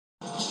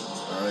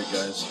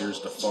Guys, here's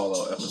the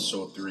Fallout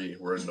Episode 3.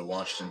 We're in the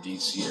Washington,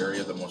 D.C.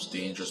 area, the most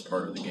dangerous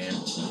part of the game.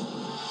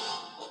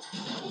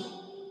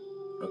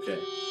 Okay,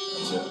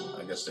 that's it.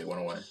 I guess they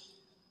went away.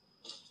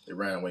 They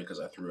ran away because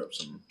I threw up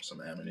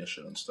some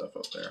ammunition and stuff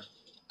up there.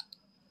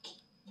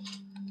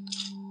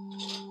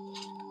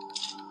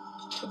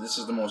 But this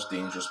is the most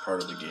dangerous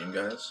part of the game,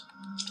 guys.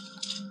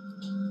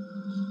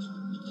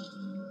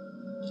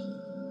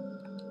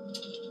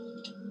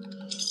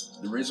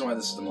 The reason why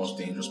this is the most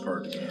dangerous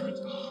part of the game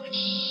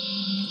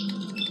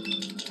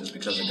is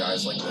because of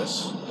guys like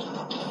this.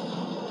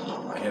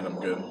 I hit him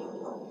good.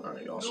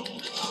 Alright, awesome.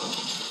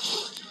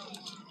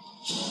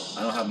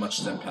 I don't have much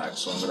stim packs,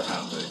 so I'm gonna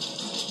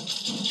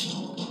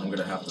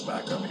have to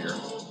back up here.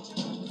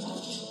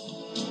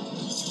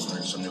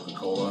 Drink some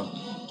Nuka-Cola.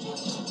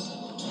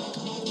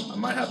 I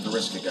might have to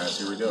risk it, guys.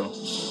 Here we go.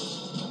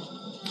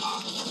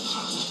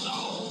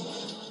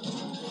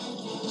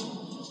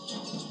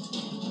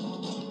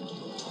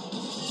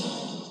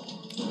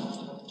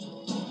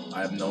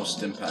 I have no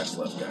stim packs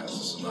left, guys.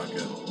 This is not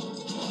good.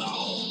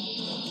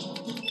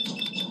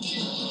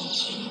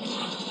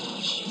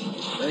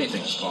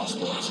 Anything is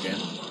possible in this game.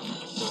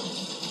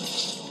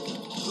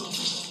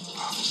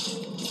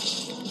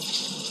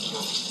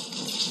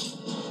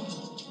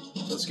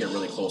 Let's get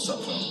really close up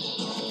to him.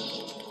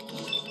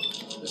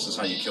 This is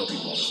how you kill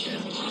people in this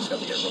game. You just have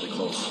to get really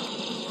close.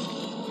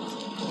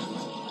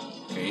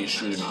 Okay, he's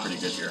shooting me pretty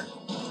good here.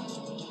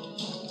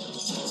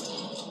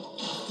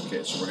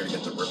 Okay, so we're gonna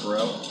get the Ripper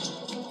out.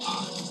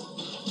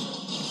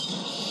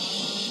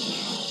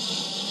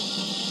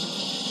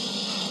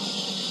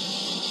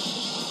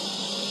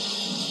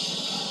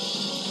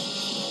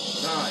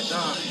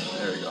 Die!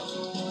 There we go.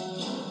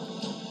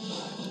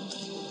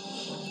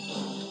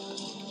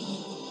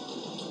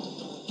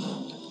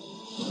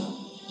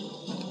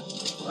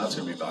 That's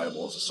going to be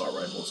valuable as assault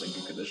rifle. It's in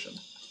good condition.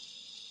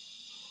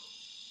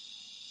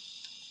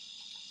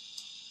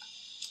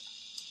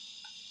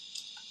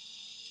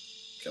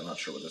 Okay, I'm not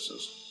sure what this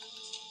is.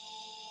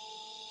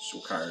 This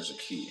requires a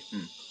key.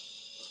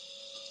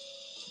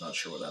 Not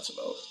sure what that's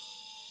about.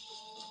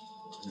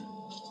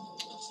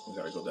 We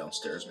gotta go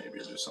downstairs maybe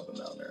or do something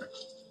down there.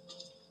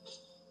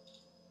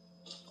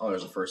 Oh,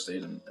 there's a first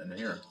aid in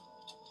here.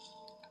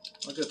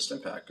 Oh, good, stim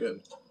pack,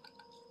 good.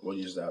 We'll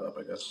use that up,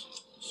 I guess,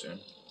 soon.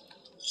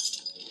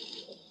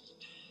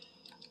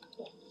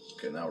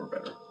 Okay, now we're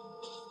better.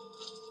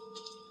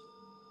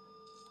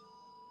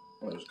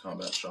 Oh, there's a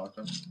combat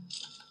shotgun.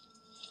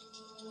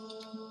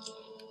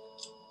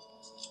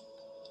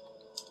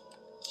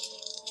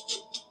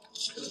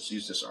 Okay, let's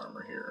use this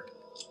armor here.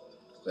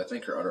 I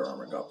think her other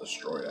armor got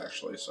destroyed,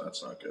 actually, so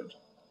that's not good.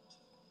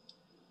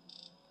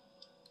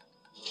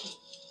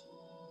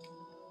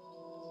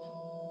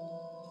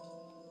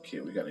 Okay,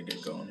 we gotta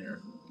get going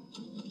here.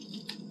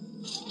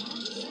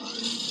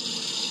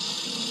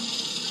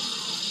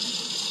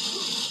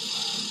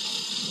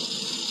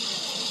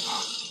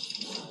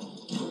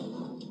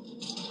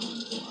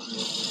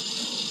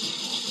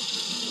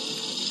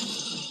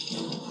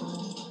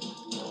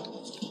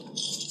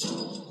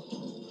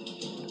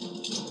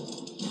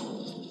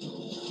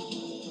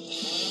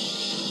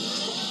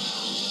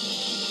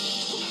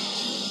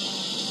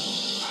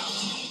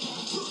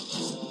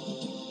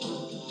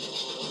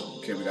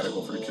 Okay, we gotta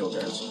go for the kill,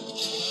 guys.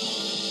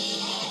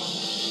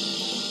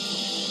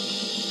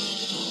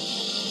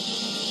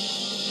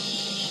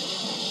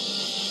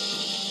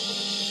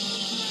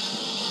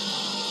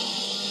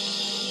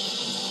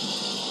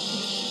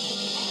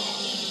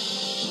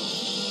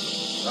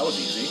 That was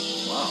easy.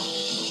 Wow.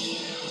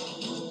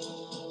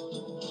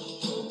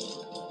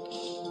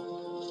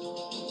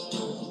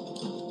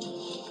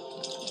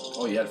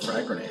 Oh, he had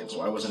frag grenades.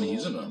 Why wasn't he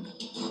using them?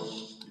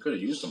 You could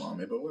have used them on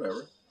me, but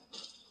whatever.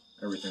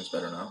 Everything's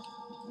better now.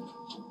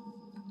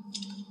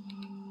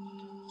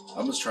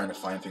 I'm just trying to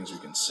find things we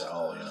can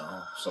sell, you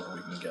know, something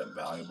we can get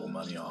valuable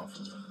money off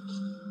of.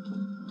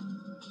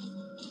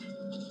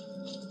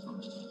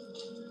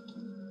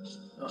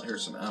 Oh,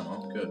 here's some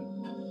ammo. Good.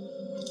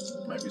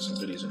 Might be some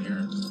goodies in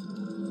here.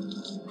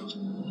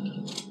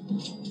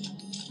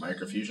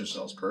 Microfusion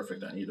cells.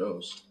 Perfect. I need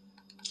those.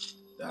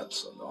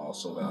 That's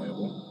also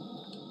valuable.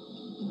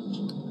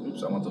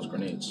 Oops, I want those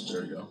grenades.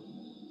 There you go.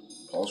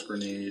 Pulse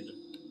grenade.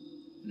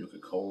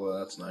 Nuka-Cola,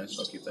 that's nice.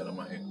 I'll keep that in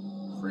my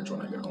fridge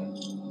when I get home.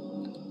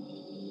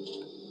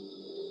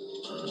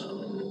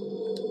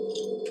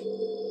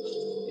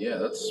 Yeah,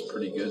 that's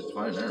pretty good.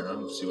 Fine there.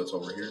 Let's see what's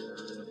over here.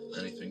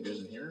 Anything good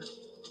in here?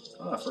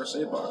 Ah, first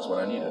aid box,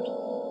 what I needed.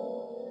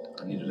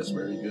 I needed this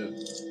very good.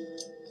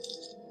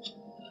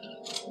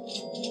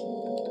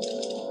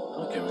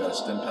 Okay, we got a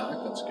stim pack,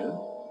 that's good.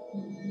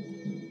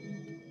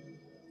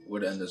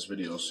 Would end this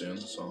video soon,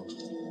 so...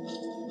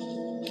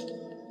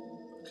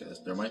 Okay,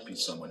 there might be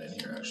someone in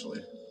here,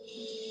 actually.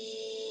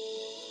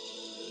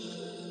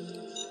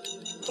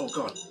 Oh,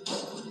 God.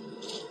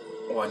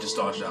 Oh, I just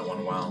dodged that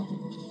one, wow.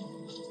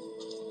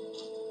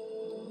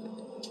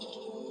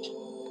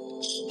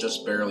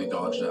 Just barely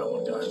dodged that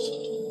one, guys.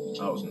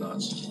 That was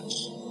nuts.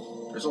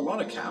 There's a lot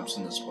of caps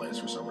in this place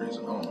for some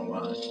reason. I don't know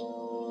why.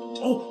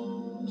 Oh!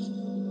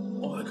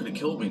 Oh, that could have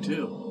killed me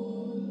too.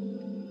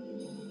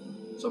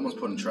 Someone's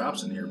putting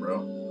traps in here,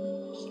 bro.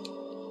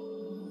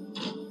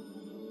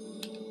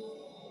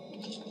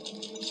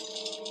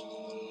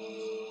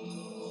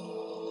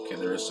 Okay,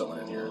 there is someone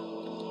in here.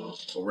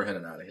 But we're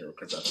heading out of here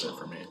because that's it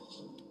for me.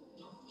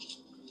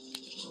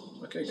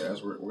 Okay,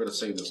 guys, we're going to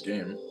save this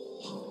game.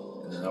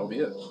 And then that'll be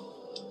it.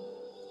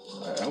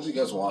 I hope you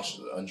guys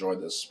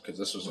enjoyed this, because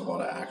this was a lot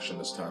of action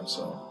this time.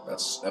 So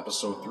that's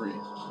episode 3.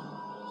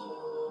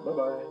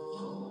 Bye-bye.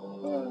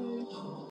 Bye.